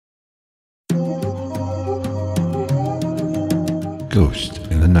Ghost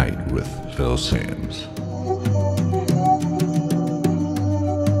in the Night with Phil Sams.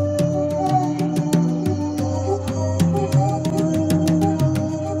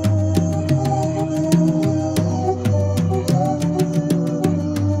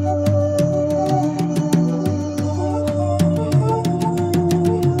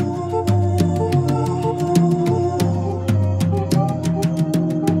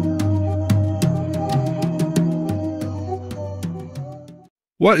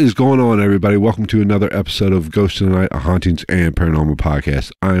 What is going on, everybody? Welcome to another episode of Ghost in the Night, a hauntings and paranormal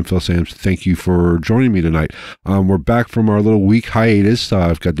podcast. I'm Phil Sams. Thank you for joining me tonight. We're back from our little week hiatus.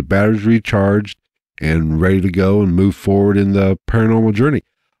 I've got the batteries recharged and ready to go and move forward in the paranormal journey.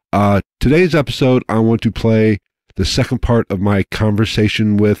 Today's episode, I want to play the second part of my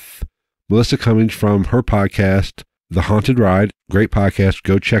conversation with Melissa Cummins from her podcast, The Haunted Ride. Great podcast.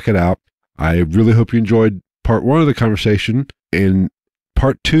 Go check it out. I really hope you enjoyed part one of the conversation. And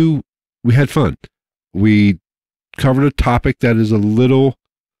part two, we had fun. We covered a topic that is a little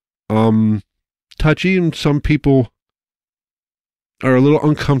touchy, and some people are a little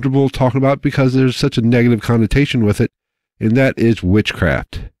uncomfortable talking about because there's such a negative connotation with it, and that is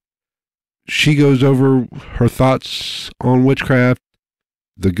witchcraft. She goes over her thoughts on witchcraft,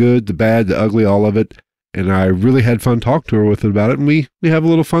 the good, the bad, the ugly, all of it, and I really had fun talking to her about it, and we have a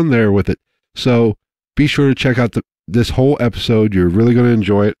little fun there with it. So be sure to check out this whole episode. You're really going to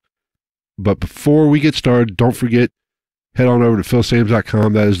enjoy it. But before we get started, don't forget, head on over to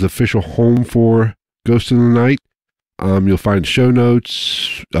philsams.com. That is the official home for Ghost in the Night. You'll find show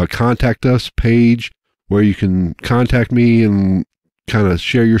notes, contact us page where you can contact me and kind of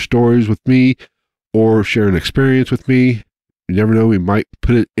share your stories with me or share an experience with me. You never know, we might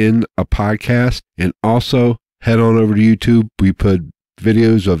put it in a podcast. And also head on over to YouTube. We put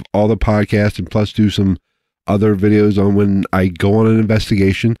videos of all the podcasts and plus do some other videos on when I go on an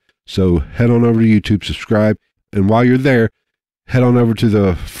investigation. So head on over to YouTube, subscribe, and while you're there, head on over to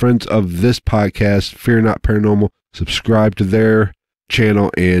the friends of this podcast, Fear Not Paranormal, subscribe to their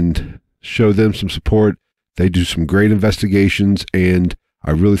channel and show them some support. They do some great investigations, and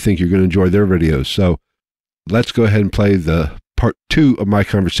I really think you're going to enjoy their videos. So let's go ahead and play the part two of my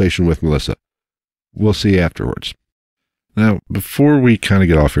conversation with Melissa. We'll see you afterwards. Now, before we kind of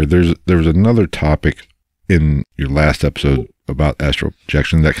get off here, there was another topic in your last episode about astral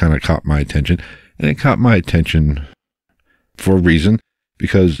projection that kind of caught my attention, and it caught my attention for a reason,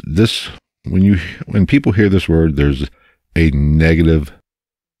 because when people hear this word, there's a negative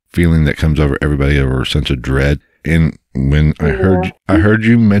feeling that comes over everybody, or a sense of dread. And when I heard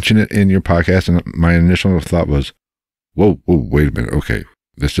you mention it in your podcast, and my initial thought was, whoa, wait a minute, okay,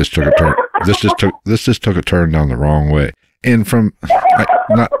 this just took a turn. This just took a turn down the wrong way. And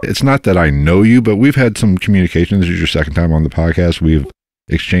it's not that I know you, but we've had some communication. This is your second time on the podcast. We've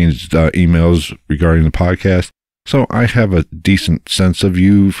exchanged emails regarding the podcast. So I have a decent sense of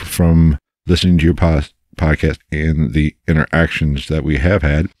you from listening to your podcast and the interactions that we have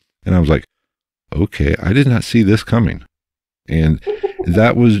had. And I was like, okay, I did not see this coming. And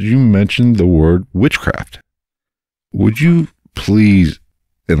that was, you mentioned the word witchcraft. Would you please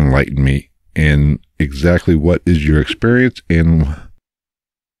enlighten me in exactly what is your experience and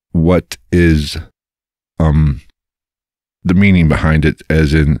what is the meaning behind it,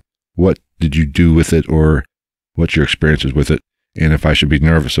 as in what did you do with it, or what's your experiences with it, and if I should be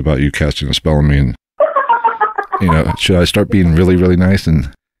nervous about you casting a spell on me, and should I start being really, really nice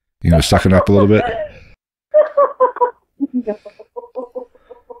and sucking up a little bit?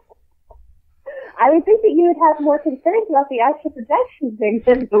 I would think that you would have more concerns about the actual projection thing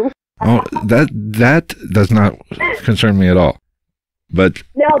than the... Oh, that does not concern me at all. But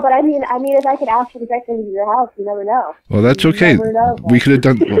no, but I mean, if I could actually project into your house, you never know. Well, that's okay. We could have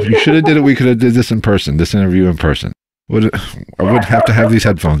done. You should have did it. We could have did this in person. This interview in person. I would have to have these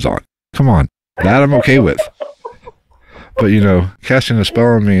headphones on. Come on, that I'm okay with. But casting a spell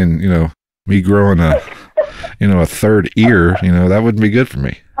on me and me growing a third ear, that wouldn't be good for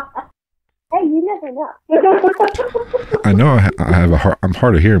me. Hey, you never know. I know I'm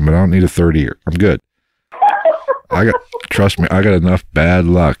hard of hearing, but I don't need a third ear. I'm good. Trust me, I got enough bad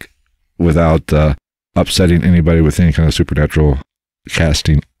luck without upsetting anybody with any kind of supernatural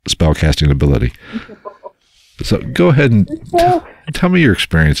spell casting ability. So go ahead and tell me your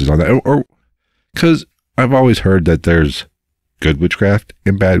experiences on that, or because I've always heard that there's good witchcraft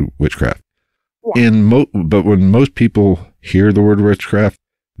and bad witchcraft. Yeah. But when most people hear the word witchcraft,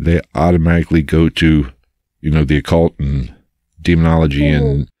 they automatically go to, the occult and demonology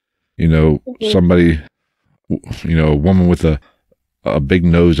and, somebody, a woman with a big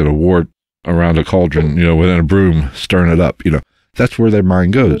nose and a wart around a cauldron, with a broom, stirring it up. That's where their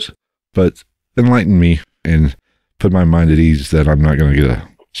mind goes. But enlighten me and put my mind at ease that I'm not going to get a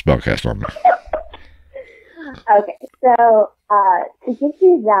spell cast on me. Okay, so to give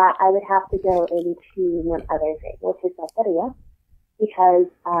you that, I would have to go into one other thing, which is Santeria, because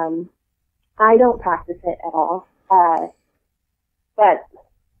I don't practice it at all. But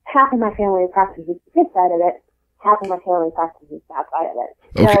half of my family practices the good side of it, half of my family practices the bad side of it.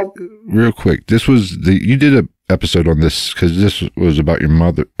 Okay, So, real quick, you did an episode on this, because this was about your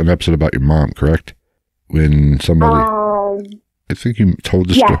mother, an episode about your mom, correct? When somebody, I think you told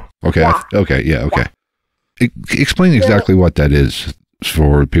the story. Okay, yeah. Okay. Explain exactly what that is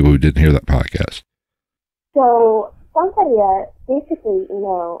for people who didn't hear that podcast. So, Santeria, basically,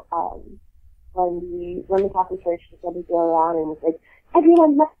 when the Catholic Church decided to go around and was like,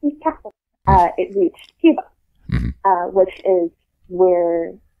 everyone must be Catholic, it reached Cuba, which is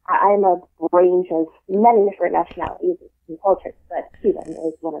where I'm a range of many different nationalities and cultures, but Cuban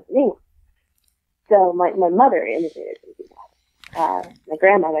is one of the main ones. So my mother immigrated from Cuba. My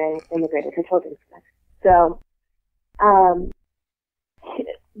grandmother immigrated, her children from Mexico. So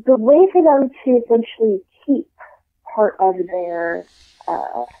the way for them to essentially keep part of their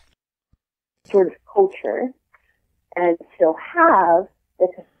sort of culture and still have the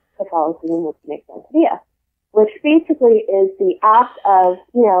Catholicism, which makes Santeria, which basically is the act of,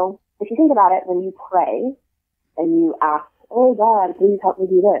 if you think about it, when you pray and you ask, oh God, please help me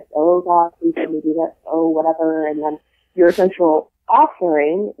do this, oh God, please help me do this, oh whatever, and then your essential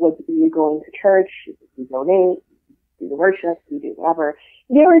offering would be you going to church, you donate, you do the worship, you do whatever,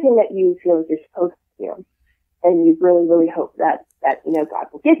 you do everything that you feel like you're supposed to do, and you really, really hope that God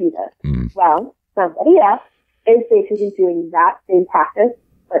will give you this. Well, Santeria is basically doing that same practice,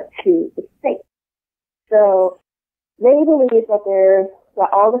 but to the saints. So they believe that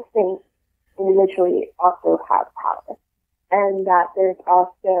all the saints individually also have power, and that there's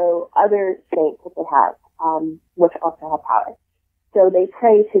also other saints that they have, which also have power. So they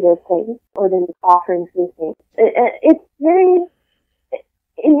pray to those saints, or they make offerings to the saints. It's very,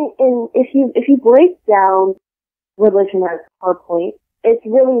 if you break down religion as a point, it's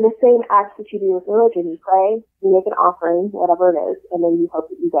really the same acts that you do with religion. You pray, you make an offering, whatever it is, and then you hope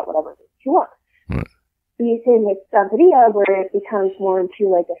that you get whatever it is you want. Right. So you say with Santeria, where it becomes more into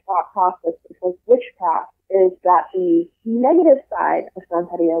like a thought process, because witchcraft is that the negative side of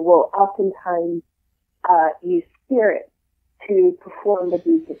Santeria will oftentimes use spirits to perform the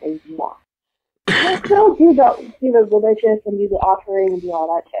deeds that they want. They'll still do the religious and do the offering and do all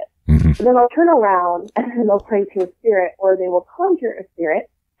that shit. Mm-hmm. But then they'll turn around and then they'll pray to a spirit, or they will conjure a spirit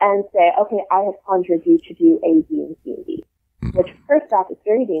and say, okay, I have conjured you to do A, B, and C, and D. Mm-hmm. Which, first off, is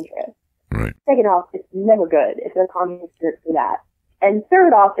very dangerous. Right. Second off, it's never good if they're conjuring a spirit for that. And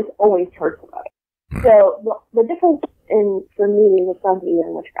third off, it's always hurt somebody. Right. So the difference for me with Santeria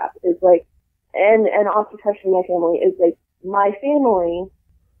and witchcraft is like, and also touching my family, is like, my family,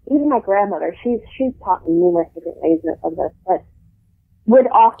 even my grandmother, she's taught me numerous different ways of this, but would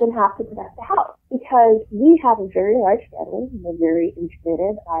often have to protect the house because we have a very large family. We're very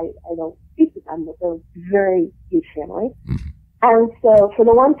integrated. I don't speak to them, but they're a very huge family. Mm-hmm. And so for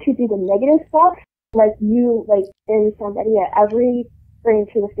the ones who do the negative stuff, like in Santeria, every branch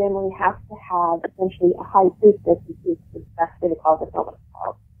of the family has to have essentially a high priestess, which is the best way to call it, that's not what it's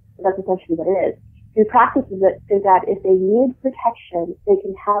called. But that's essentially what it is. Who practices it so that if they need protection, they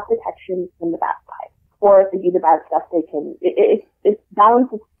can have protection from the bad side. Or if they do the bad stuff, they can, it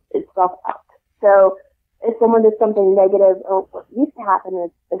balances itself out. So if someone did something negative, or what used to happen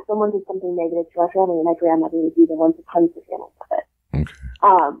is if someone did something negative to our family, my grandmother would be the one to cleanse the family with it. Okay.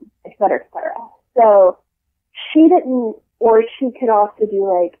 Et cetera, et cetera. So she didn't, or she could also do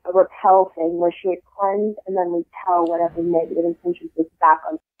like a repel thing where she would cleanse and then repel whatever negative intentions was back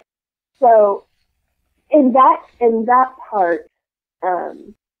on. So in that part,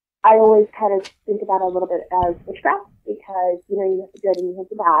 I always kind of think about it a little bit as witchcraft because, you have the good and you have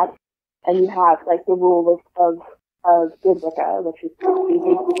the bad, and you have, like, the rule of good Wicca, which is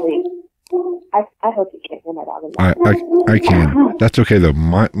basically, I hope you can't hear my dog in that. I can. That's okay, though.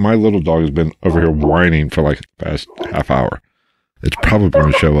 My little dog has been over here whining for, like, the past half hour. It's probably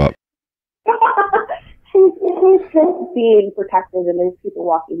going to show up. She's just being protective, and there's people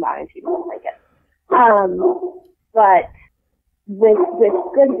walking by, and she doesn't like it. But with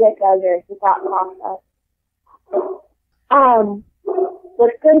good Wicca, there's the thought process.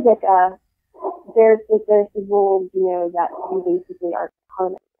 With good Wicca, there's the rules, that you basically are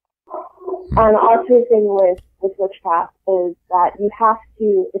permanent. And also the thing with witchcraft is that you have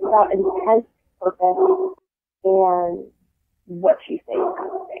to, it's about intent, purpose, and what you say you're going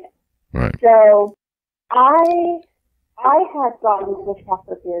to say. Right. So I had gotten into witchcraft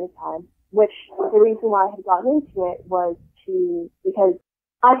for a period of time, which the reason why I had gotten into it was because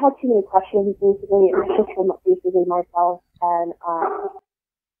I had too many questions, basically. It was just from basically myself, and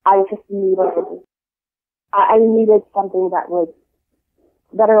I just needed, I needed something that would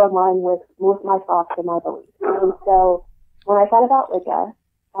better align with my thoughts and my beliefs. And so when I thought about Wicca,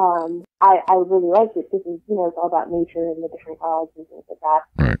 I really liked it because, you know, it's all about nature and the different gods and things like that.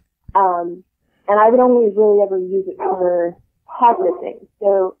 Right. And I would only really ever use it for positive things.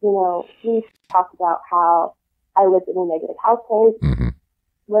 So, you know, we talked about how I lived in a negative household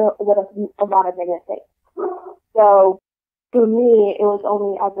with a lot of negative things. So for me, it was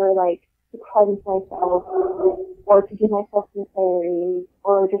only ever like to cleanse myself or to give myself some clarity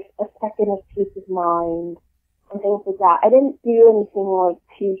or just a second of peace of mind and things like that. I didn't do anything like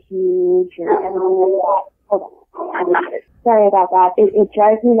too huge or anything like that. Hold on. Sorry about that. It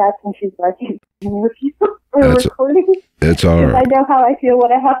drives me nuts when she's barking. We're recording. It's all right. I know how I feel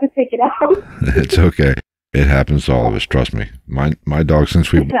when I have to take it out. It's okay. It happens to all of us. Trust me. My dog,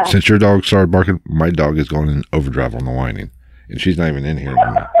 since your dog started barking, my dog is going in overdrive on the whining, and she's not even in here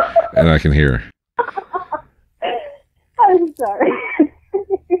anymore, and I can hear her. I'm sorry.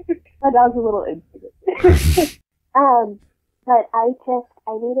 My dog's a little intimate. But I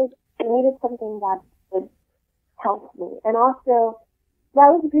needed something that would help me, and also that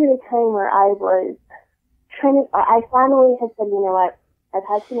was a period of time where I was I finally had said, you know what, I've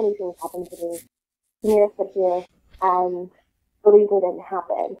had too many things happen to me. For me to sit here and believe it didn't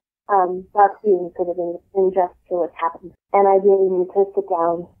happen. That's being sort of unjust to what's happened. And I really need to sit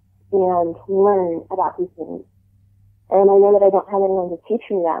down and learn about these things. And I know that I don't have anyone to teach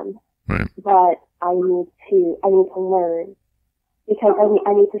me them, right. But I need to learn because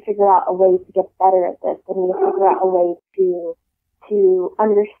I need to figure out a way to get better at this. I need to figure out a way to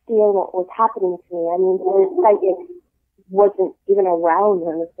understand what was happening to me. I mean, the psychic wasn't even around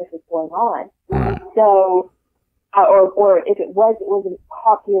when this was going on. So, or if it wasn't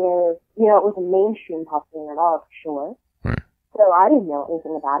popular, you know, it wasn't mainstream popular at all, for sure. Right. So I didn't know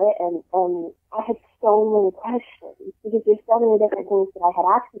anything about it, and I had so many questions, because there's so many different things that I had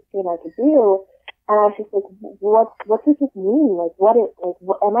access to and I could do, and I was just like, what does this mean? Like, what,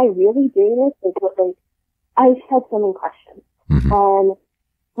 am I really doing this? I just had so many questions. And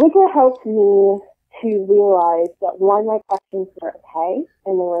Wicca helped me to realize that, one, my questions were okay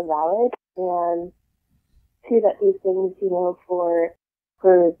and they were valid, and two, that these things, you know, for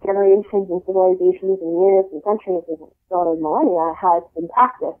generations and civilizations and years and centuries and sort of millennia had been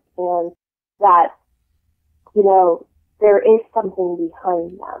practiced, and that, you know, there is something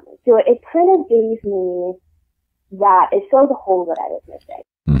behind them. So it kind of gave me that, it filled a hole that I was missing.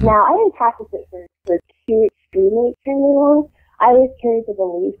 Now, I didn't practice it for too extremely long. I was carried the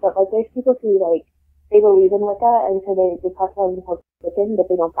belief that, like, there's people who, like, they believe in Wicca, and so they talk about themselves Wiccan, but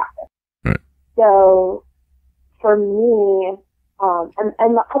they don't practice. Right. So, for me,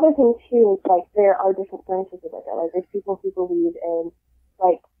 and the other thing, too, is, like, there are different branches of Wicca. Like, there's people who believe in,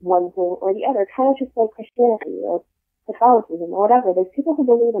 like, one thing or the other, kind of just like Christianity or Catholicism or whatever. There's people who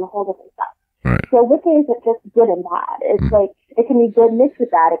believe in a whole different stuff. Right. So Wicca isn't just good and bad. It's like, it can be good mixed with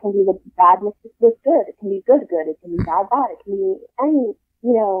bad. It can be the bad mixed with good. It can be good. It can be bad. It can be any,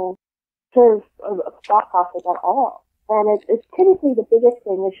 you know, sort of thought process at all. And it's typically, the biggest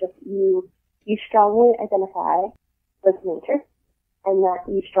thing is just you strongly identify with nature, and that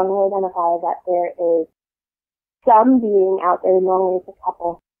you strongly identify that there is some being out there, normally it's a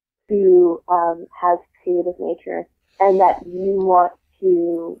couple, who has created nature, and that you want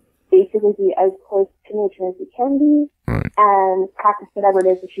to basically be as close to nature as you can be, and practice whatever it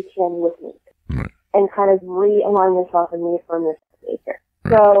is that you can with nature, and kind of realign yourself and reaffirm yourself with nature.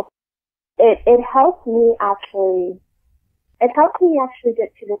 So it helped me actually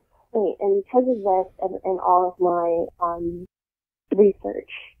get to this point, and because of this and all of my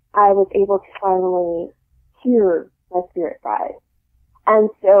research, I was able to finally cure my spirit guide. And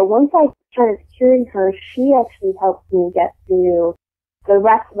so once I started curing her, she actually helped me get through the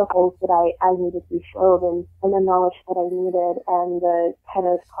rest of the holes that I needed to be filled, and the knowledge that I needed, and the kind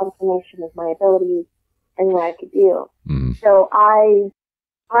of confirmation of my abilities and what I could do. So I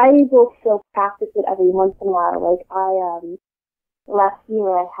will still practice it every once in a while. Like, last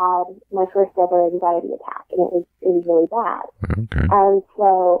year I had my first ever anxiety attack, and it was really bad. Okay. And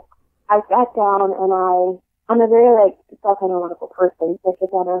so I sat down, and I'm a very, like, self-analytical person, so I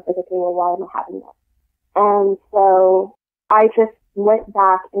sit down and I was like, okay, well, why am I having this? And so I just went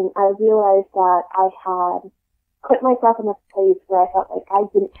back, and I realized that I had put myself in a place where I felt like I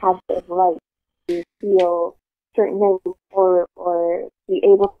didn't have the right to feel certain things or or be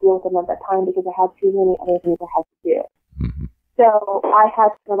able to deal with them at that time because I had too many other things I had to do. Mm-hmm. So I had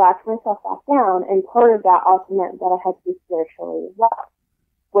to relax myself back down, and part of that also meant that I had to be spiritually well,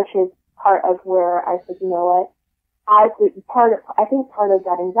 which is part of where I said, you know what, I think part of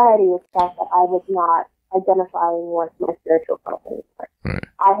that anxiety was the fact that I was not identifying what my spiritual qualities were. Right.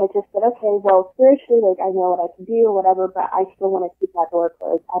 I had just said, okay, well, spiritually, like, I know what I can do or whatever, but I still want to keep that door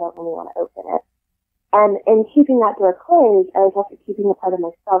closed. I don't really want to open it. And in keeping that door closed, I was also keeping a part of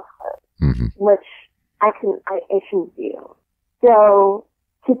myself closed, which I shouldn't do. So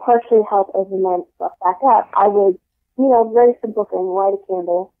to partially help open myself back up, I would, very simple thing, light a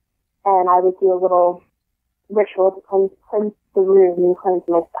candle, and I would do a little ritual to cleanse the room and cleanse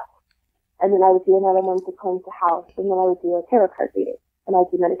myself. And then I would do another one to cleanse the house, and then I would do a tarot card reading, and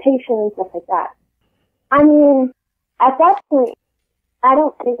I'd do meditation and stuff like that. I mean, at that point, I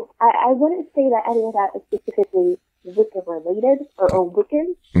don't think, I wouldn't say that any of that is specifically Wicca related or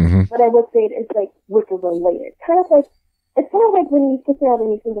Wiccan, but I would say it's like Wicca related. It's kind of like when you sit there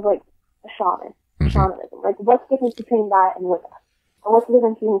and you think of like a shaman, shamanism. Like, what's the difference between that and Wicca? Or what's the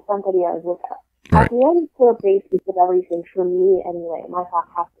difference between somebody and Wicca? Right. At the end, core basis of everything, for me anyway, my thought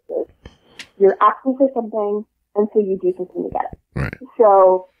process is, you're asking for something, and so you do something to get it. Right.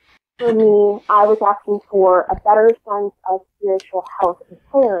 So, for me, I was asking for a better sense of spiritual health and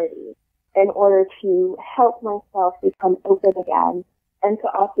clarity in order to help myself become open again, and to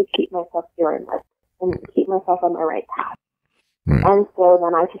also keep myself steering and keep myself on the right path. Right. And so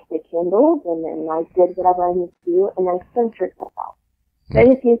then I just did candles, and then I did whatever I needed to do, and I centered myself. I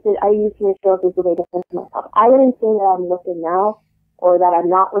used rituals as a way to center myself. I wouldn't say that I'm Wiccan now, or that I'm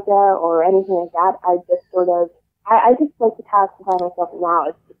not Wicca, or anything like that. I just I just like to classify myself now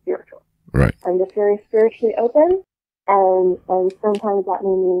as spiritual. Right. I'm just very spiritually open, and sometimes that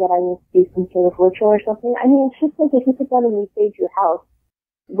may mean that I need to do some sort of ritual or something. I mean, it's just like if you sit down and you sage your house,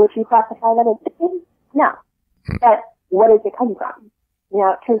 would you classify that as Wiccan? No. But what does it come from?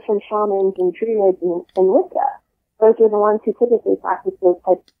 It comes from shamans and druids and Wicca. Those are the ones who typically practice those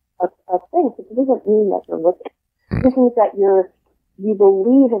types of things. It doesn't mean that you're Wiccan. It just means that you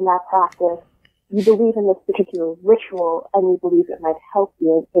believe in that practice, you believe in this particular ritual, and you believe it might help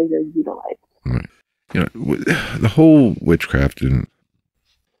you, and so you're utilizing it. Right. The whole witchcraft and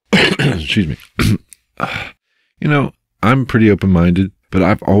excuse me. I'm pretty open-minded,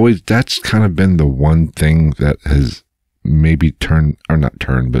 but that's kind of been the one thing that has maybe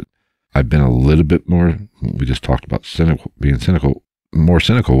but I've been a little bit more, we just talked about more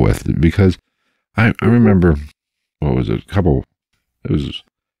cynical with it, because I remember, let's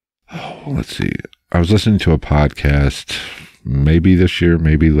see, I was listening to a podcast maybe this year,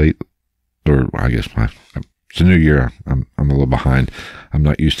 maybe late, or I guess it's a new year. I'm a little behind. I'm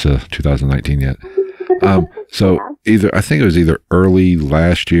not used to 2019 yet. So I think it was either early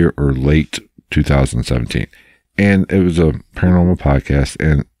last year or late 2017. And it was a paranormal podcast,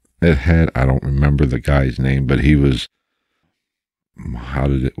 and it had, I don't remember the guy's name, but he was,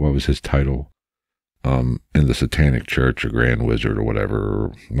 what was his title? In the Satanic Church, or Grand Wizard, or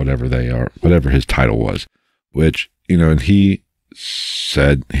whatever they are, whatever his title was, which, and he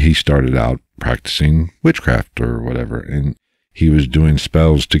said he started out practicing witchcraft or whatever, and he was doing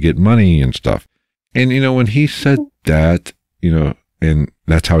spells to get money and stuff. And, when he said that, and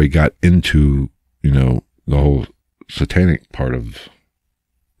that's how he got into, the whole satanic part of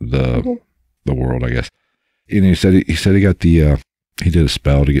the world, I guess. And he said he got he did a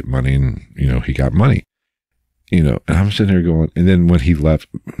spell to get money, and, he got money, and I'm sitting there going, and then when he left,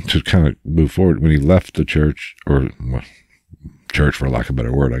 to kind of move forward, when he left the church, or church for lack of a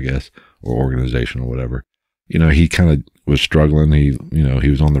better word, I guess, or organization or whatever, he kind of was struggling. He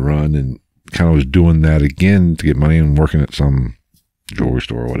was on the run and kind of was doing that again to get money and working at some jewelry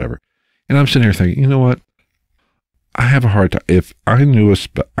store or whatever. And I'm sitting here thinking, you know what? I have a hard time. If I knew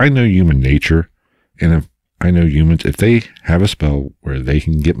I know human nature, and if I know humans, if they have a spell where they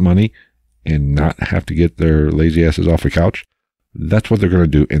can get money and not have to get their lazy asses off the couch, that's what they're going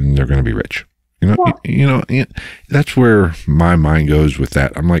to do, and they're going to be rich. That's where my mind goes with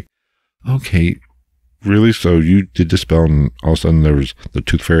that. I'm like, okay, really? So you did the spell, and all of a sudden the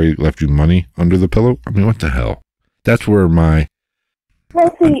tooth fairy left you money under the pillow? I mean, what the hell? That's where my...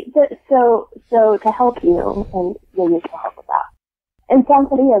 Well, see, so to help you, and maybe to help with that, in San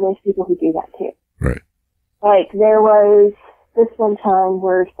Korea, there's people who do that too. Right. Like, there was this one time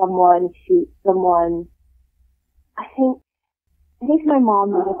where someone, I think my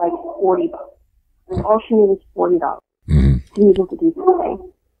mom needed like $40. And all she needed was $40 to be able to do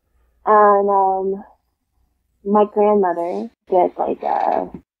something. And, my grandmother did like a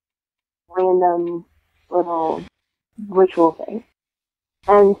random little ritual thing.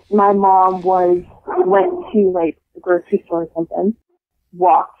 And my mom went to, like, the grocery store or something,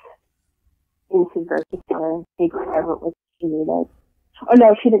 walked into the grocery store and paid whatever it was she needed. Oh,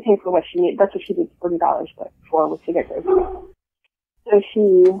 no, she didn't pay for what she needed. That's what she did $40 for, was to get groceries. So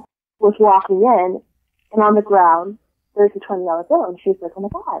she was walking in, and on the ground, there's a $20 bill, and she's like, oh my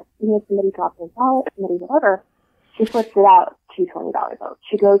God, somebody dropped their wallet, somebody whatever. She flips it out, $2 $20 bills.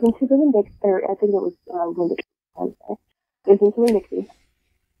 She goes into the Winn-Dixie, or I think it was Winn-Dixie, goes into Winn-Dixie,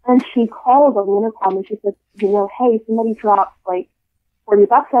 and she calls on the intercom, and she says, hey, somebody dropped, like, $40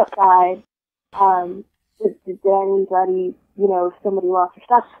 outside, did anybody, somebody lost their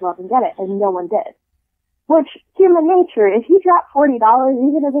stuff, come up and get it, and no one did. Which, human nature, if you drop $40,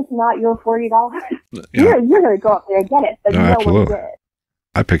 even if it's not your $40, you're going to go up there and get it, but no one did.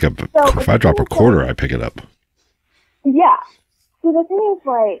 I pick up, if I drop a quarter, I pick it up. Yeah. So the thing is,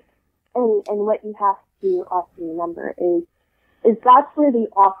 like, and what you have to also remember is that's where the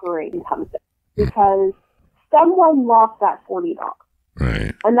offering comes in. Because someone lost that $40.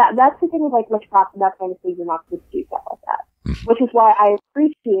 Right. And that's the thing with, like, witchcraft, and that's why I say you're not supposed to do stuff like that. Mm-hmm. Which is why I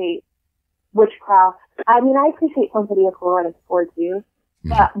appreciate witchcraft. I mean, I appreciate somebody of Florida support too,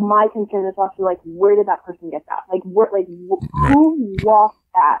 but my concern is also, like, where did that person get that? Like, who lost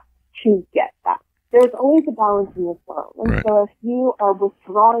that to get that? There's always a balance in this world. And so if you are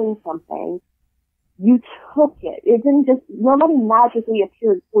withdrawing something, you took it. It didn't just, nobody magically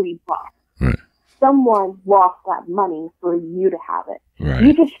appeared $40. Right. Someone lost that money for you to have it. Right.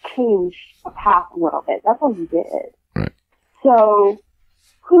 You just changed a path a little bit. That's all you did. Right. So,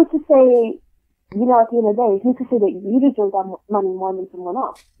 who's to say, at the end of the day, who's to say that you deserve that money more than someone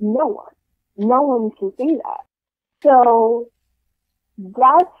else? No one. No one can say that. So,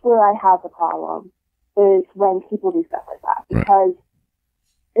 that's where I have the problem, is when people do stuff like that. Because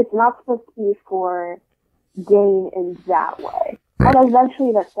it's not supposed to be for gain in that way. And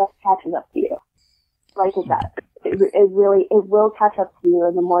eventually that stuff catches up to you. Like I said, it will catch up to you,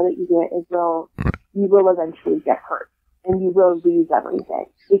 and the more that you do it, you will eventually get hurt. And you will lose everything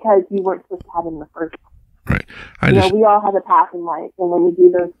because you weren't supposed to have it in the first place. Right. We all have a path in life, and when you do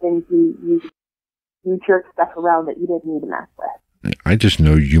those things, you jerk stuff around that you didn't need to mess with. I just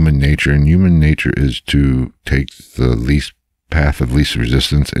know human nature, and human nature is to take the least path of least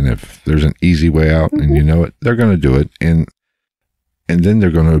resistance, and if there's an easy way out, and you know it, they're going to do it, and then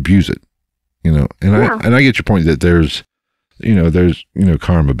they're going to abuse it. And I get your point that there's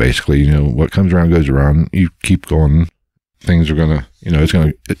karma, basically. What comes around goes around. You keep going. Things are gonna, there's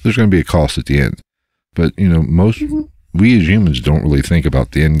gonna be a cost at the end. But most we as humans don't really think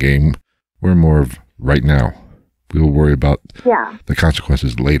about the end game. We're more of right now. We'll worry about the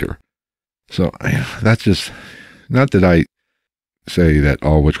consequences later. So that's just not that I say that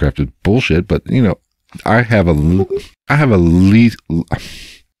all witchcraft is bullshit, but I have a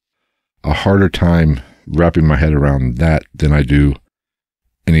harder time wrapping my head around that than I do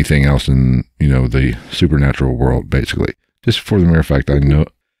anything else in the supernatural world, basically. Just for the mere fact I know,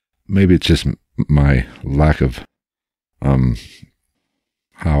 maybe it's just my lack of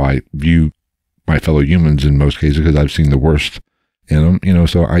how I view my fellow humans in most cases, because I've seen the worst in them.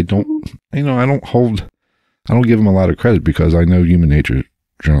 So I don't give them a lot of credit, because I know human nature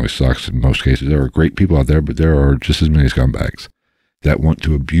generally sucks in most cases. There are great people out there, but there are just as many scumbags that want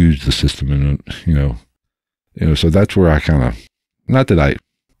to abuse the system, and so that's where I kind of, not that I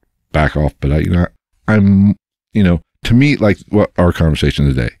back off, but I'm to me, like what our conversation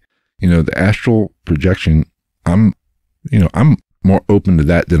today, the astral projection, I'm more open to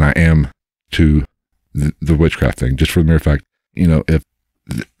that than I am to the witchcraft thing, just for the mere fact, if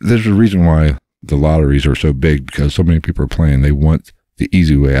there's a reason why the lotteries are so big, because so many people are playing, they want the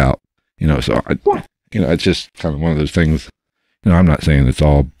easy way out, so it's just kind of one of those things. I'm not saying it's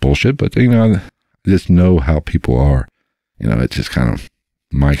all bullshit, but I just know how people are. It's just kind of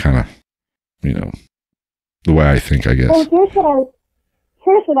my kind of, the way I think, I guess. Well,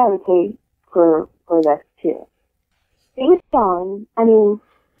 here's what I would say for this too. Based on, and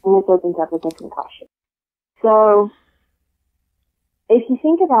this opens up a different question. So, if you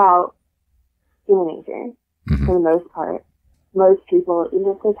think about human nature, for the most part, most people,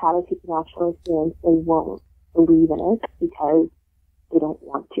 even if they've had a supernatural experience, they won't believe in it because they don't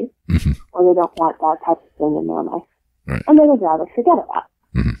want to, or they don't want that type of thing in their life, and they would rather forget about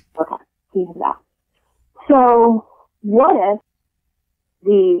it. Okay, you have that. So, what if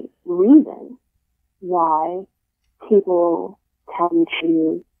the reason why people tend to,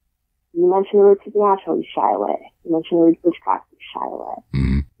 you mentioned the word supernatural, you shy away. You mentioned the word witchcraft, you shy away.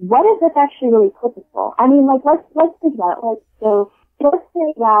 What if it's actually really purposeful? Let's think about it. So, let's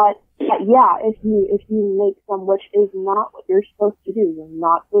say that yeah, if you make some, which is not what you're supposed to do. You're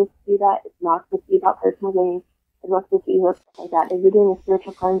not supposed to do that. It's not supposed to be about personal gain. It's not supposed to be like that. If you're doing a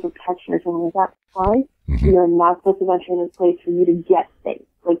spiritual crimes of protection or something like that, fine. Mm-hmm. You're not supposed to venture in a place for you to get things,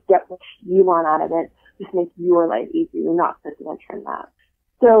 like get what you want out of it, just make your life easier. You're not supposed to venture in that.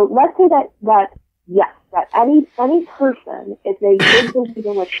 So let's say that yes, that any person, if they did believe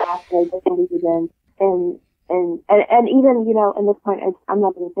in witchcraft, they did believe in and even, you know, in this point, I'm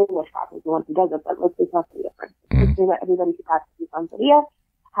not going to say witchcraft is the one who does it, but let's say something different. Let's say that everybody who practices Santeria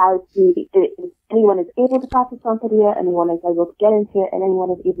if anyone is able to practice Santeria, anyone is able to get into it, and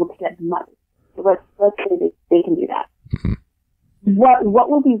anyone is able to get money. So let's say they can do that. Mm-hmm. What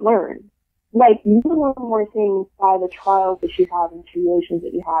will be learned? Like, you learn more things by the trials that you have and tribulations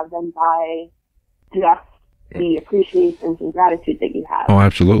that you have than by just the appreciations and gratitude that you have. Oh,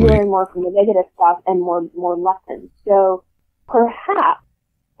 absolutely. You learn more from the negative stuff and more lessons. So perhaps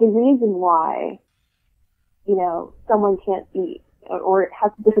the reason why, you know, someone can't eat or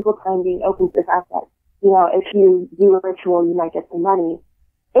has a difficult time being open to the fact that, you know, if you do a ritual, you might get some money,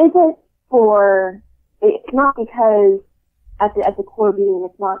 isn't for, it's not because at the core being,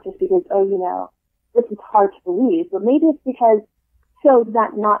 it's not just because, oh, you know, this is hard to believe, but maybe it's because so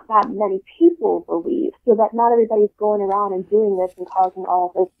that not that many people believe, so that not everybody's going around and doing this and causing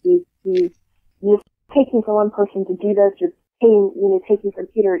all of this, you're taking from one person to do this, you're paying, you know, taking from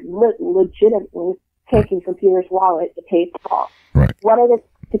Peter, legitimately taking from Peter's wallet to pay Paul. Right. What is it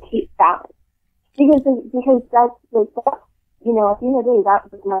to keep balance? Because that's, you know, at the end of the day,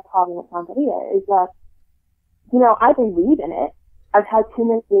 that was my problem with Santeria, is that, you know, I believe in it. I've had too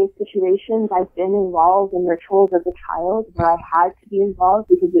many situations. I've been involved in rituals as a child where I had to be involved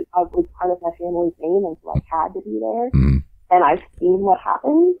because I was part of my family's name, and so I had to be there. Mm. And I've seen what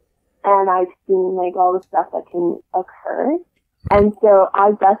happens, and I've seen, like, all the stuff that can occur. And so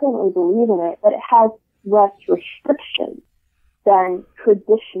I definitely believe in it, but it has less restrictions than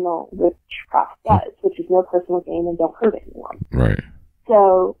traditional witchcraft does, which is no personal gain and don't hurt anyone. Right.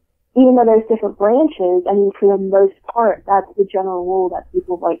 So even though there's different branches, I mean, for the most part, that's the general rule that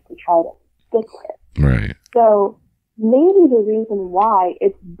people like to try to stick with. Right. So maybe the reason why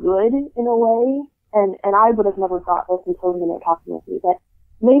it's good in a way, and I would have never thought this until you were talking with me, but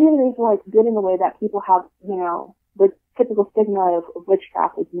maybe the reason why it's good in a way that people have, you know, the typical stigma of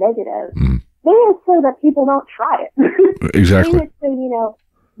witchcraft is negative, maybe it's so that people don't try it. Exactly. Maybe it's so, you know,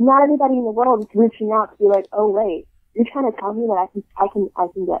 not everybody in the world is reaching out to be like, oh, wait, you're trying to tell me that I can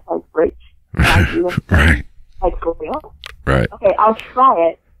get, like, rich. Right. Like, for real? Right. Okay, I'll try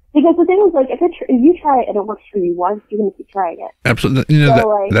it. Because the thing is, like, if you try it and it works for you once, you're going to keep trying it. Absolutely. You know,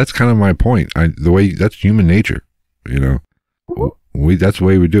 so, that's kind of my point. That's human nature, you know. Mm-hmm. That's the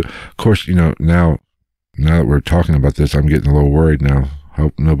way we do it. Of course, you know, now that we're talking about this, I'm getting a little worried now.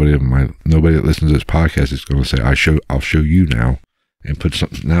 Hope nobody that listens to this podcast is going to say, I'll show you now, and put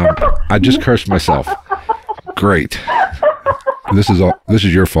something. Now, I just cursed myself. Great. This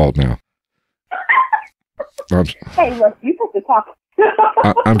is your fault now. Hey, look, you put the talk.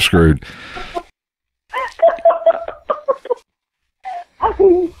 I'm screwed.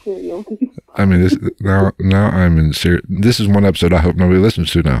 I mean, this now I'm in serious. This is one episode I hope nobody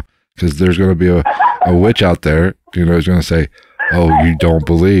listens to now, because there's going to be a witch out there, you know, who's going to say, "Oh, you don't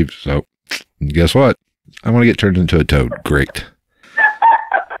believe." So, guess what? I'm going to get turned into a toad. Great.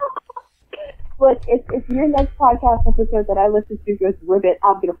 Look, if your next podcast episode that I listen to goes ribbit,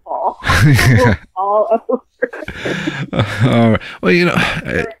 I'm going to fall. All over. Well,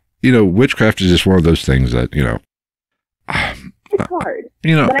 you know, witchcraft is just one of those things that, you know. It's hard.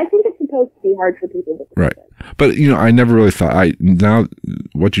 You know. But I think it's supposed to be hard for people to right. But, you know, I never really thought,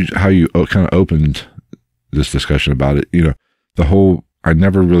 how you kind of opened this discussion about it, you know, I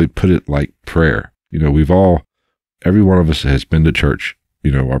never really put it like prayer. You know, every one of us has been to church. You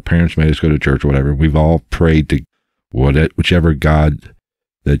know, our parents made us go to church or whatever. We've all prayed to whichever God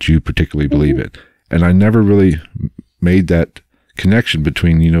that you particularly believe in. And I never really made that connection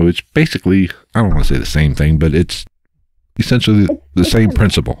between, you know, it's basically, I don't want to say the same thing, but it's essentially the same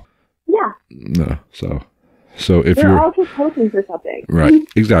principle. Yeah. No, so if We're all just hoping for something. Right,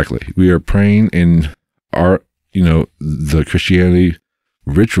 exactly. We are praying, in our, you know, the Christianity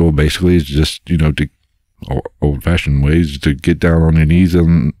ritual basically is just, you know, to old-fashioned ways to get down on your knees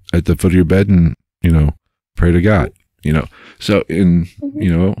at the foot of your bed and, you know, pray to God, you know. So you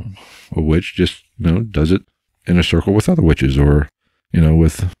know, a witch just, you know, does it in a circle with other witches, or, you know,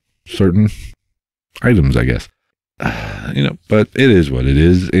 with certain items, I guess. You know, but it is what it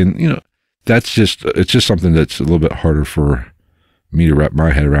is, and, you know, it's just something that's a little bit harder for me to wrap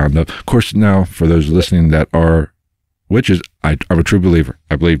my head around. Of course, now for those listening that are witches, I'm a true believer.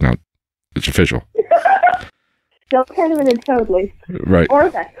 I believe now. It's official. Still kind of in it totally. Right. Or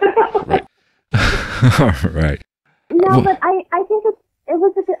that. Right. All right. No, Well, but I think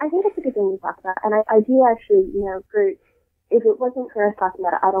I think it's a good thing to talk about, and I do actually, if it wasn't for us talking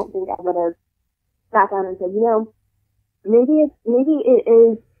about it, I don't think I would have sat down and said, maybe it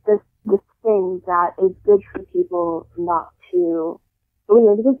is this thing that is good for people not to believe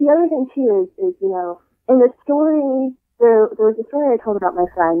in. Because the other thing too is in the story, there was a story I told about my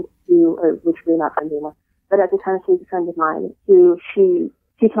friend which we're not friends anymore, but at the time she was a friend of mine,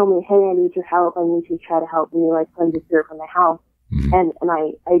 she told me, hey, I need your help. I need you to try to help me, cleanse the spirit from my house. mm-hmm. And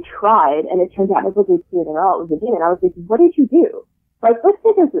I tried, and it turns out it wasn't a spirit at all. It was a demon. I was like, what did you do? Let's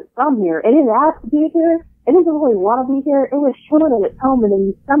say there's a thumb here. It didn't ask to be here. It doesn't really want to be here. It was chilling at its home, and then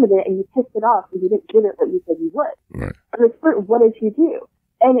you summoned it, and you pissed it off, and you didn't give it what you said you would. Right. I was like, what did you do?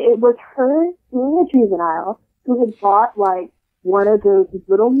 And it was her being a juvenile who had bought, one of those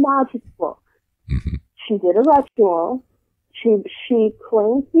little magic books. Mm-hmm. She did a ritual. She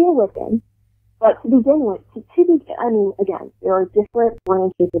claimed to be a Wiccan. But to begin with, again, there are different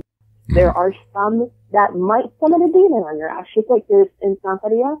branches. There are some that might summon a demon on your ass. Just like there's in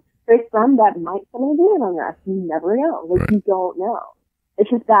Santeria, there's some that might summon a demon on your ass. You never know. Right. You don't know. It's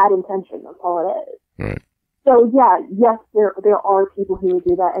just bad intention. That's all it is. Right. So yes, there are people who would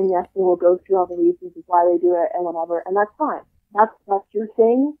do that, and yes, they will go through all the reasons of why they do it and whatever, and that's fine. That's your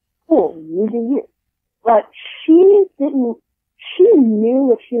thing. Cool. You do you. But she knew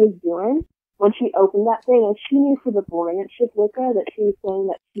what she was doing when she opened that thing, and she knew for the branch of Wicca that she was saying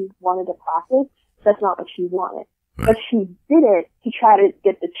that she wanted to practice. That's not what she wanted. Right. But she did it to try to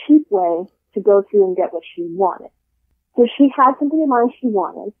get the cheap way to go through and get what she wanted. So she had something in mind she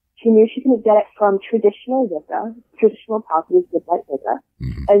wanted. She knew she couldn't get it from traditional Wicca, traditional positive good light Wicca.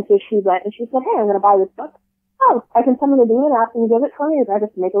 Mm-hmm. And so she went and she said, hey, I'm going to buy this book. Oh, I can summon a demon, ask him to give it for me. If I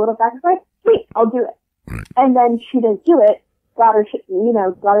just make a little sacrifice, sweet, I'll do it. Right. And then she didn't do it, got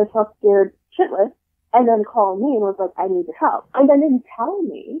herself scared shitless, and then called me and was like, I need your help. And then didn't tell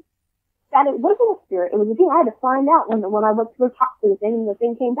me that it wasn't a spirit, it was a demon. I had to find out when I went to go talk to the thing, and the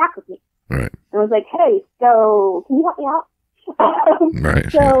thing came back with me. Right. And I was like, hey, so can you help me out? Right.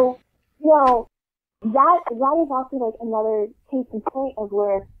 So, that is also another case in point of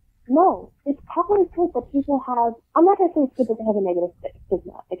where, no, it's probably good that people have, I'm not going to say it's good that they have a negative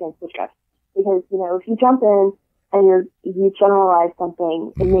stigma against witchcraft, because, if you jump in and you generalize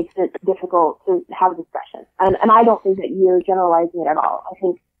something, it makes it difficult to have discussion. And I don't think that you're generalizing it at all. I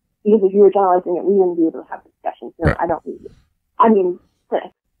think, because if you were generalizing it, we wouldn't be able to have discussion, so I don't need you.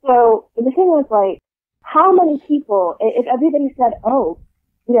 So the thing was, how many people, if everybody said,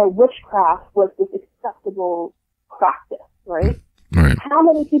 witchcraft was this acceptable practice, right? Right. How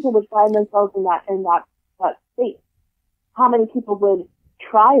many people would find themselves in that state? How many people would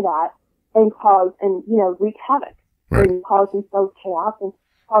try that and wreak havoc, right, and cause themselves chaos and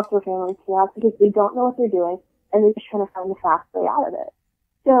cause their families chaos because they don't know what they're doing and they're just trying to find the fast way out of it.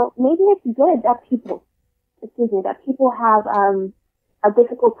 So maybe it's good that people have a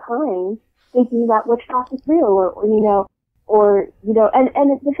difficult time thinking that witchcraft is real, and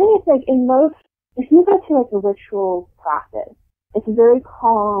the thing is, if you go to a ritual practice, it's very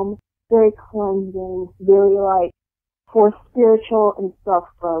calm, very cleansing, very for spiritual and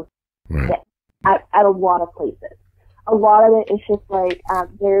self-growth. right, at a lot of places. A lot of it is just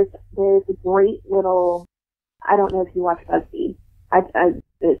there's a great little, I don't know if you watch BuzzFeed.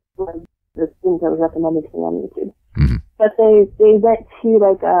 It's one of the things that was recommended to me on YouTube. mm-hmm. But they went to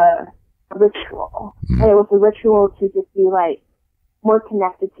a ritual, mm-hmm. and it was a ritual to just be more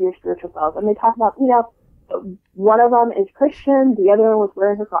connected to your spiritual self. And they talk about, one of them is Christian, the other one was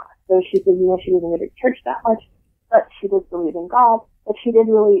wearing her cross. So she said, she didn't go to church that much, but she did believe in God. But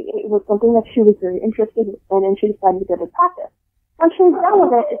it was something that she was very interested in, and she decided to go to practice. When she was done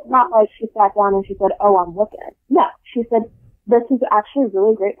with it, it's not like she sat down and she said, oh, I'm Wiccan. No, she said, this is actually a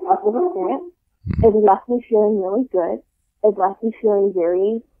really great positive experience. It left me feeling really good. It left me feeling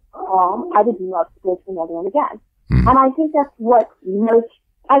very calm. I would love to go to another one again. And I think that's what she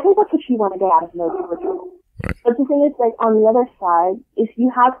wanted to get out of most rituals. Right. But the thing is, on the other side, if you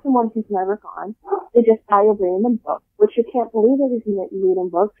have someone who's never gone, they just buy you reading them books, which you can't believe everything that you read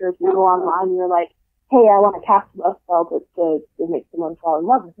in books, or if you go online and you're like, hey, I want to cast a love spell to make someone fall in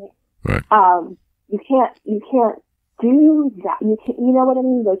love with me. Right. You can't do that. You know what I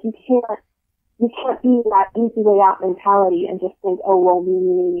mean? You can't be that easy way out mentality and just think, oh, well,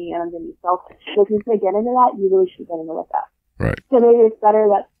 me, and I'm going to be selfish. So if you're going to get into that, you really should get into that. Right. So maybe it's better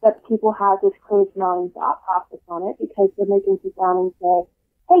that people have this closed mind thought process on it, because then they can sit down and say,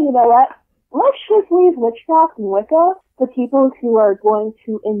 hey, you know what? let's just leave witchcraft and Wicca for people who are going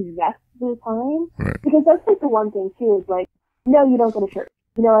to invest the time. Right. Because that's like the one thing too, is like, no, you don't go to church.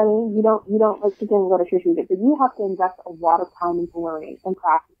 You know what I mean? You don't like sit there and go to church music, but you have to invest a lot of time into learning and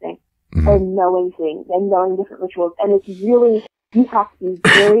practicing and knowing things and knowing different rituals. And it's really, you have to be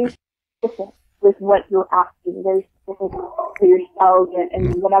very specific with what you're asking, very specific for yourself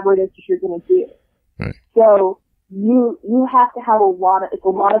and whatever it is that you're going to do. Right. So you have to have it's a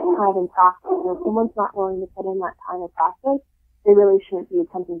lot of time and practice. And if someone's not willing to put in that time and practice, they really shouldn't be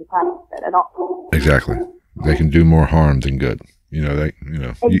attempting to practice it at all. Exactly. They can do more harm than good.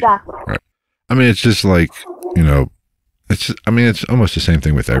 Exactly. Right. I mean, it's just like, it's almost the same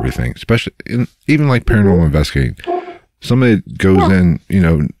thing with everything, especially even like paranormal investigating. Somebody goes in,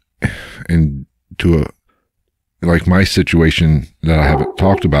 into like my situation that I haven't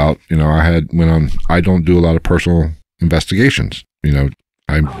talked about, I don't do a lot of personal investigations,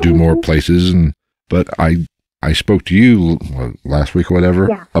 I do more places but I spoke to you last week or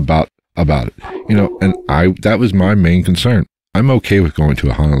whatever about it, and that was my main concern. I'm okay with going to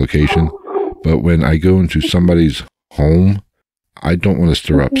a haunted location, but when I go into somebody's home, I don't want to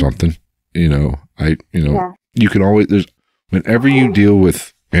stir up something, you can always, whenever you deal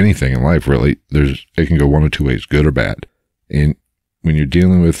with anything in life, really, it can go one of two ways, good or bad. And when you're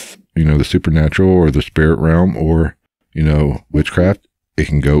dealing with, the supernatural or the spirit realm or, witchcraft, it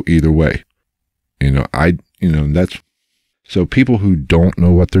can go either way. That's, so people who don't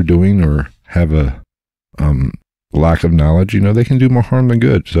know what they're doing or have a, lack of knowledge, they can do more harm than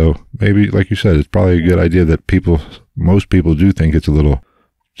good. So maybe, like you said, it's probably a good idea that most people do think it's a little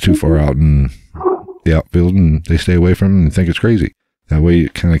too far out in the outfield and they stay away from it and think it's crazy. That way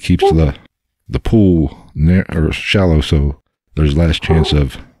it kind of keeps the pool shallow, so there's less chance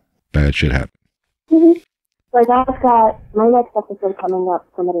of bad shit happening. Mm-hmm. Like I've got my next episode coming up,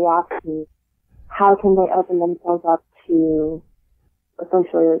 somebody asked me, how can they open themselves up to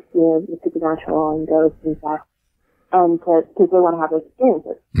essentially, the supernatural and ghosts and stuff, and because they want to have those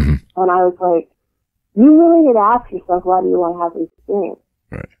experiences. Mm-hmm. And I was like, you really need to ask yourself, why do you want to have these experiences?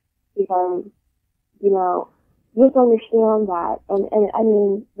 Right. Because, you have to understand that, and I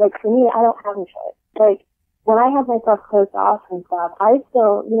mean, like for me, I don't have a choice. Like, when I have myself closed off and stuff, I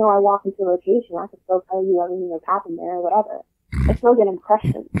still, I walk into a location, I can still tell you everything that's happened there or whatever. I still get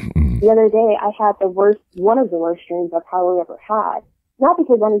impressions. The other day, I had one of the worst dreams I've probably ever had. Not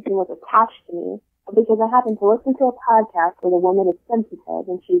because anything was attached to me, but because I happened to listen to a podcast where the woman is sensitive,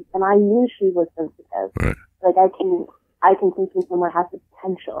 and I knew she was sensitive. Right. Like I can sense when someone has the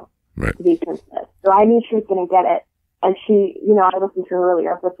potential to be sensitive. So I knew she was going to get it. And she, I listened to her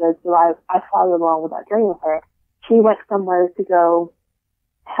earlier episode, so I followed along with that dream with her. She went somewhere to go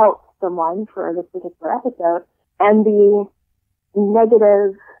help someone for this particular episode, and the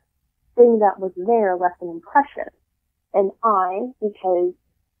negative thing that was there left an impression. And I, because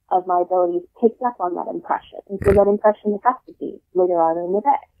of my abilities, picked up on that impression. And so that impression affected me later on in the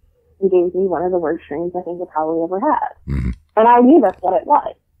day. It gave me one of the worst dreams I think I probably ever had. Mm-hmm. And I knew that's what it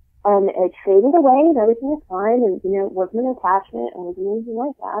was. And it faded away and everything was fine, and, it wasn't an attachment and wasn't anything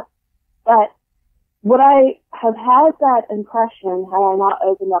like that. But would I have had that impression had I not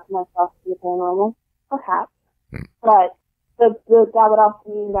opened up myself to the paranormal? Perhaps. But that would also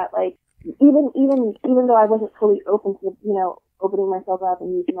mean that, like, even though I wasn't fully open to, opening myself up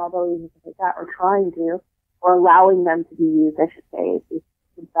and using my abilities and stuff like that, or trying to, or allowing them to be used, I should say, is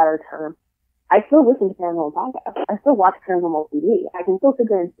a better term. I still listen to paranormal podcasts. I still watch paranormal TV. I can still sit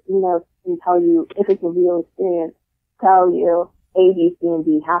there and, and tell you if it's a real experience, tell you A, B, C, and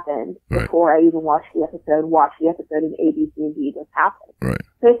D happened before I even watch the episode, and A, B, C, and D just happened. Right.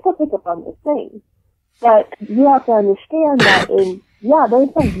 So I still pick up on those things. But you have to understand that there's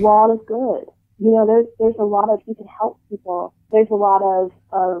a lot of good. There's a lot of, you can help people. There's a lot of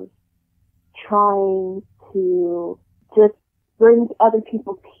trying to just bring other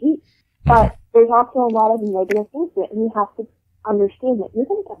people peace. But there's also a lot of negative things to it, and you have to understand that you're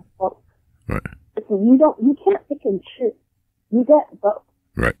going to get both. Right. So you can't pick and choose. You get both.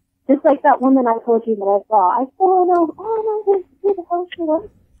 Right. Just like that woman I told you that I saw. I still don't know who the hell she was.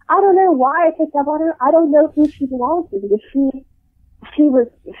 I don't know why I picked up on her. I don't know who she belongs to, because she was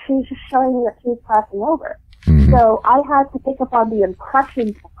just showing me that she was crossing over. Mm-hmm. So I had to pick up on the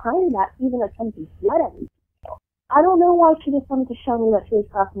impressions behind that, even attempt to get at me. I don't know why she just wanted to show me that she was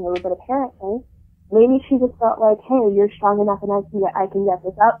crossing over, but apparently, maybe she just felt like, hey, you're strong enough and I can get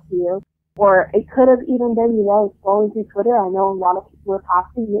this out to you. Or it could have even been, scrolling through Twitter. I know a lot of people were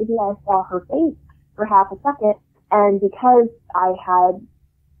talking. Maybe I saw her face for half a second, and because I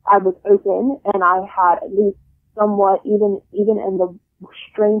was open and I had at least somewhat, even in the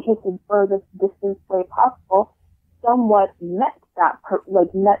strangest and furthest distance way possible, somewhat met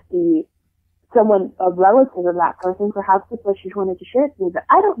a relative of that person, perhaps because she wanted to share it to me, but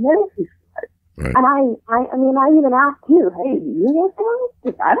I don't know who she was. Right. And I mean, I even asked you, hey, do you know someone?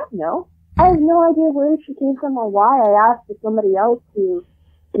 Because I don't know. I have no idea where she came from or why. I asked if somebody else who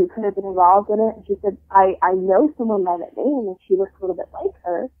could have been involved in it, and she said, I know someone by that name, and she looks a little bit like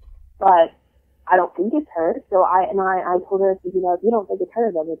her, but I don't think it's her. So I told her, if you don't think it's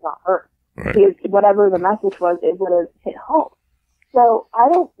her, then it's not her. Right. Because whatever the message was, it would have hit home. So I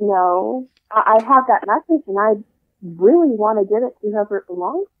don't know. I have that message, and I really want to give it to whoever it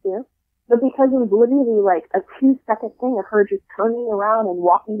belongs to. But because it was literally like a 2-second thing of her just turning around and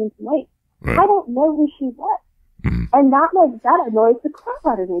walking into light, Right. I don't know who she was. Mm. And that annoys the crap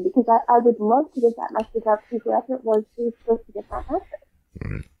out of me, because I would love to get that message out to whoever it was who was supposed to get that message.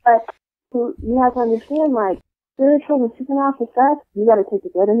 Right. But you have to understand, like, spiritual and supernatural stuff, you got to take the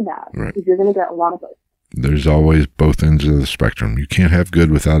good and the bad. Right. Because you're going to get a lot of both. There's always both ends of the spectrum. You can't have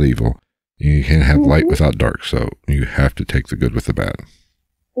good without evil. You can't have light without dark. So you have to take the good with the bad.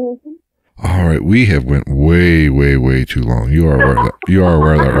 Mm-hmm. All right. We have went way, way, way too long. You are aware of that. You are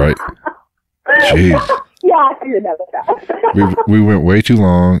aware of that, right? Jeez. Yeah, I figured that was out. we went way too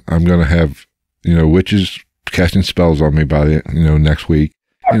long. I'm going to have, witches casting spells on me by the, next week.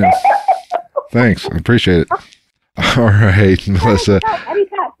 Thanks. I appreciate it. All right, Melissa.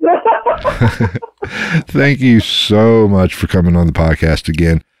 Thank you so much for coming on the podcast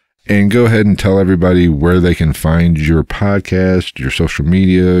again. And go ahead and tell everybody where they can find your podcast, your social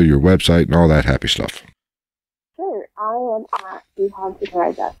media, your website, and all that happy stuff. Sure. I am at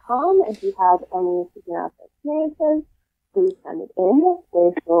thehauntedguide.com. If you have any supernatural experiences, please send it in.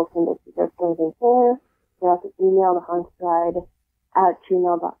 There's still some suggestions in there. You have to email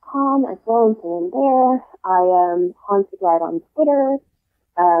thehauntedguide@gmail.com as well, and send in there. I am Haunted Guide on Twitter.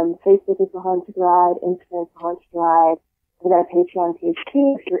 Facebook is The Haunted Guide. Instagram is The Haunted Guide. I've got a Patreon page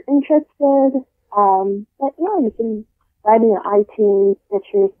too if you're interested. But yeah, you can find me on iTunes,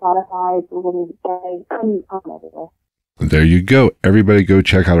 Stitcher, Spotify, Google Music Play. I'm everywhere. There you go. Everybody go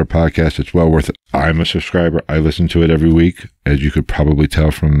check out our podcast. It's well worth it. I'm a subscriber. I listen to it every week, as you could probably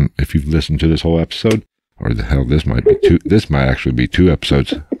tell from if you've listened to this whole episode. Or the hell, this might be two. This might actually be 2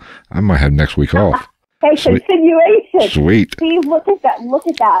 episodes. I might have next week off. Hey, Sweet. continuation. Sweet. See, look at that. Look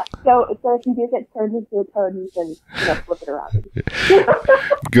at that. So if you do get turned into a toad, you can flip it around.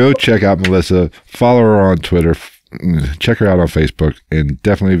 Go check out Melissa. Follow her on Twitter. Check her out on Facebook. And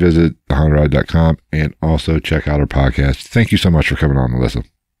definitely visit thehauntedguide.com. And also check out her podcast. Thank you so much for coming on, Melissa.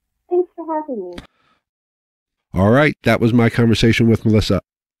 Thanks for having me. All right. That was my conversation with Melissa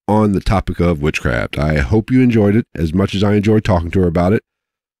on the topic of witchcraft. I hope you enjoyed it as much as I enjoyed talking to her about it.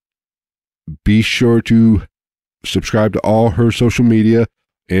 Be sure to subscribe to all her social media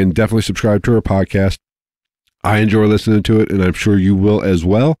and definitely subscribe to her podcast. I enjoy listening to it, and I'm sure you will as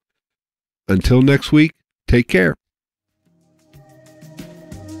well. Until next week, take care.